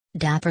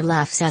Dapper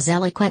Laughs has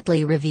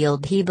eloquently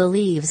revealed he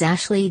believes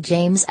Ashley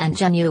James and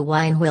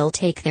Ginuwine will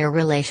take their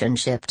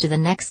relationship to the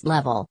next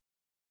level.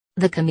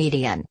 The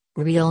comedian,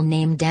 real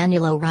name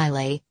Daniel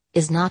O'Reilly,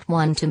 is not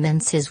one to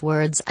mince his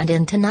words, and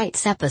in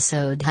tonight's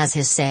episode has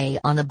his say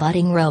on the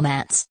budding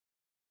romance.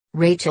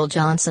 Rachel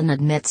Johnson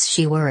admits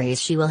she worries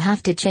she will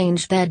have to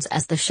change beds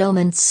as the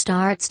showmance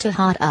starts to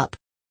hot up.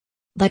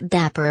 But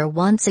Dapper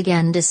once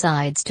again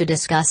decides to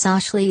discuss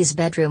Ashley's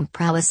bedroom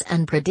prowess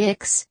and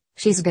predicts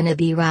she's gonna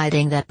be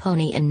riding that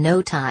pony in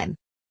no time.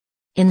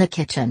 In the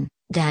kitchen,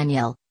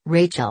 Daniel,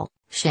 Rachel,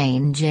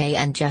 Shane J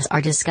and Jess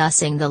are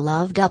discussing the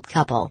loved-up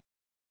couple.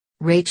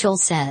 Rachel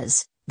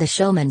says, "The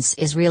showmance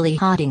is really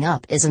hotting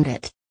up, isn't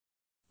it?"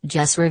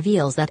 Jess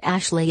reveals that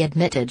Ashley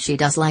admitted she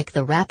does like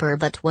the rapper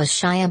but was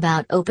shy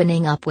about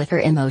opening up with her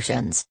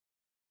emotions.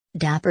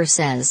 Dapper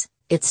says,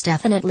 "It's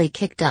definitely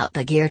kicked up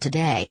a gear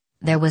today,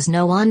 there was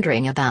no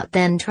wandering about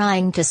then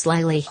trying to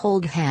slyly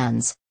hold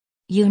hands.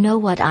 You know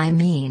what I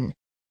mean.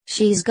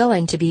 She's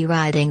going to be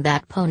riding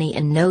that pony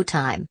in no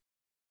time."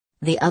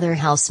 The other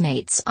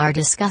housemates are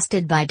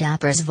disgusted by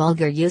Dapper's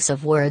vulgar use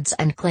of words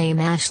and claim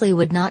Ashley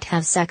would not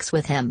have sex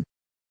with him.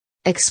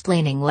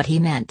 Explaining what he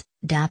meant,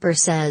 Dapper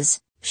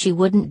says, "She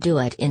wouldn't do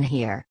it in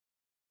here."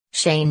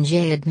 Shane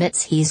J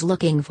admits he's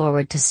looking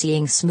forward to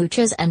seeing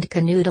smooches and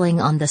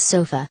canoodling on the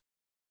sofa.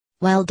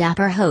 While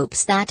Dapper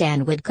hopes that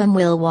Ann Whitcomb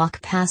will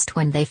walk past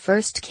when they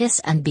first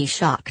kiss and be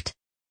shocked.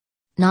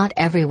 Not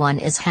everyone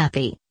is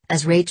happy,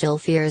 as Rachel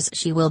fears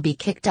she will be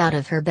kicked out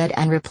of her bed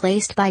and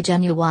replaced by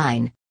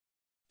Ginuwine.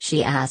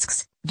 She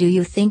asks, "Do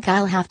you think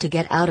I'll have to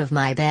get out of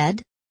my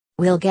bed?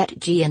 We'll get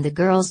G in the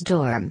girls'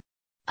 dorm.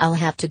 I'll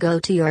have to go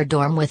to your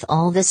dorm with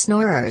all the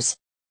snorers."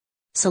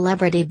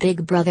 Celebrity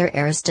Big Brother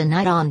airs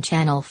tonight on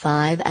Channel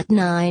 5 at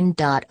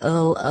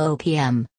 9:00 p.m.